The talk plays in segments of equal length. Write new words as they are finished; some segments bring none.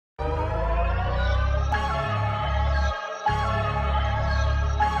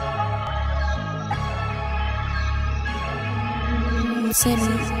City.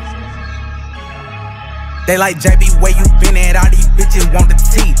 They like JB, where you been at? All these bitches want the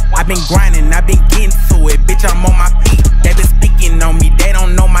tea. I been grinding, I been getting to it, bitch, I'm on my feet. They been speaking on me, they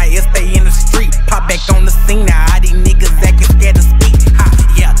don't know my ear, stay in the street. Pop back on the scene now, all these niggas acting scared to speak. Ha,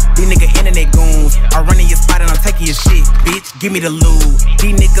 yeah, these nigga internet goons. I'm running your spot and I'm taking your shit, bitch, give me the loot.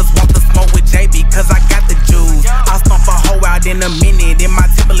 These niggas want to smoke with JB, cause I got the juice. I'll stomp a hoe out in a minute in my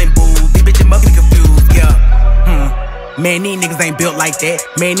Timberland boots. These bitches must be confused, yeah. Man, these niggas ain't built like that.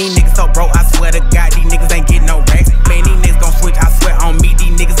 Man, these niggas so broke, I swear to God, these niggas ain't getting no racks. Man, these niggas gon' switch, I swear on me,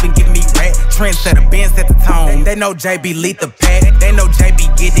 these niggas been giving me racks. Trendsetter, Ben set the tone. They know JB lead the pack. They know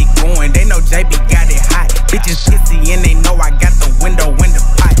JB get it going. They know JB got it hot. Bitches pissy and they know I got the window in the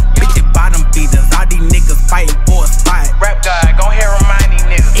pot. Bitches bottom feeders, all these niggas fighting for a spot. Rap God, gon' hear remind these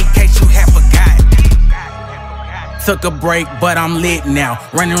niggas, in case you have forgot. Took a break, but I'm lit now.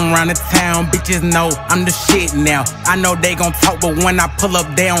 Running around the town, bitches know I'm the shit now. I know they gon' talk, but when I pull up,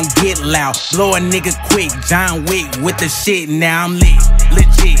 they don't get loud. Blow a nigga quick, John Wick with the shit now. I'm lit,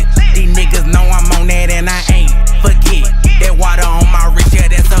 legit. These niggas know I'm on that and I ain't forget. That water on my wrist, yeah,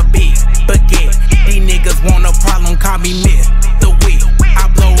 that's a big baguette. These niggas want a problem, call me Mr. Wick. I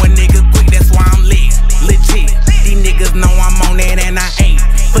blow a nigga quick, that's why I'm lit, legit. These niggas know I'm on that and I ain't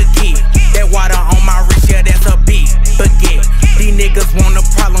forget. That water on my wrist, yeah, that's a big baguette. These niggas want a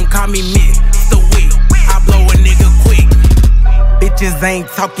problem, call me Mr. Wick. I blow a nigga quick. Bitches ain't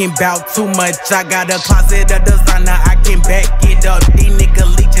talking about too much. I got a closet of designer, I can back it up. These nigga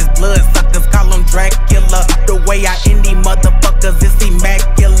leeches, blood suckers, call them Dracula. The way I end these motherfuckers, it's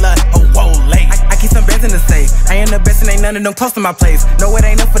immaculate. Oh, whoa, late. I keep some bands in the safe. I ain't the best and ain't none of them close to my place. No, it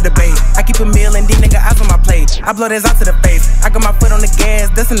ain't up for debate. I keep a meal and these nigga eyes on my plate. I blow this out to the face. I got my foot on the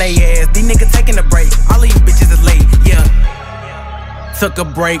gas, dustin' they ass. These niggas taking a break. All of you bitches is late, yeah. Took a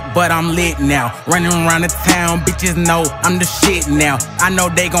break, but I'm lit now. Running around the town, bitches know I'm the shit now. I know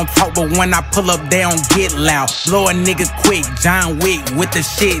they gon' talk, but when I pull up, they don't get loud. Blow a nigga quick, John Wick with the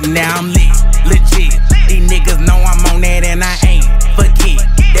shit now. I'm lit, legit. These niggas know I'm on that and I ain't forget.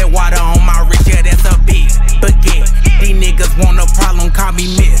 That water on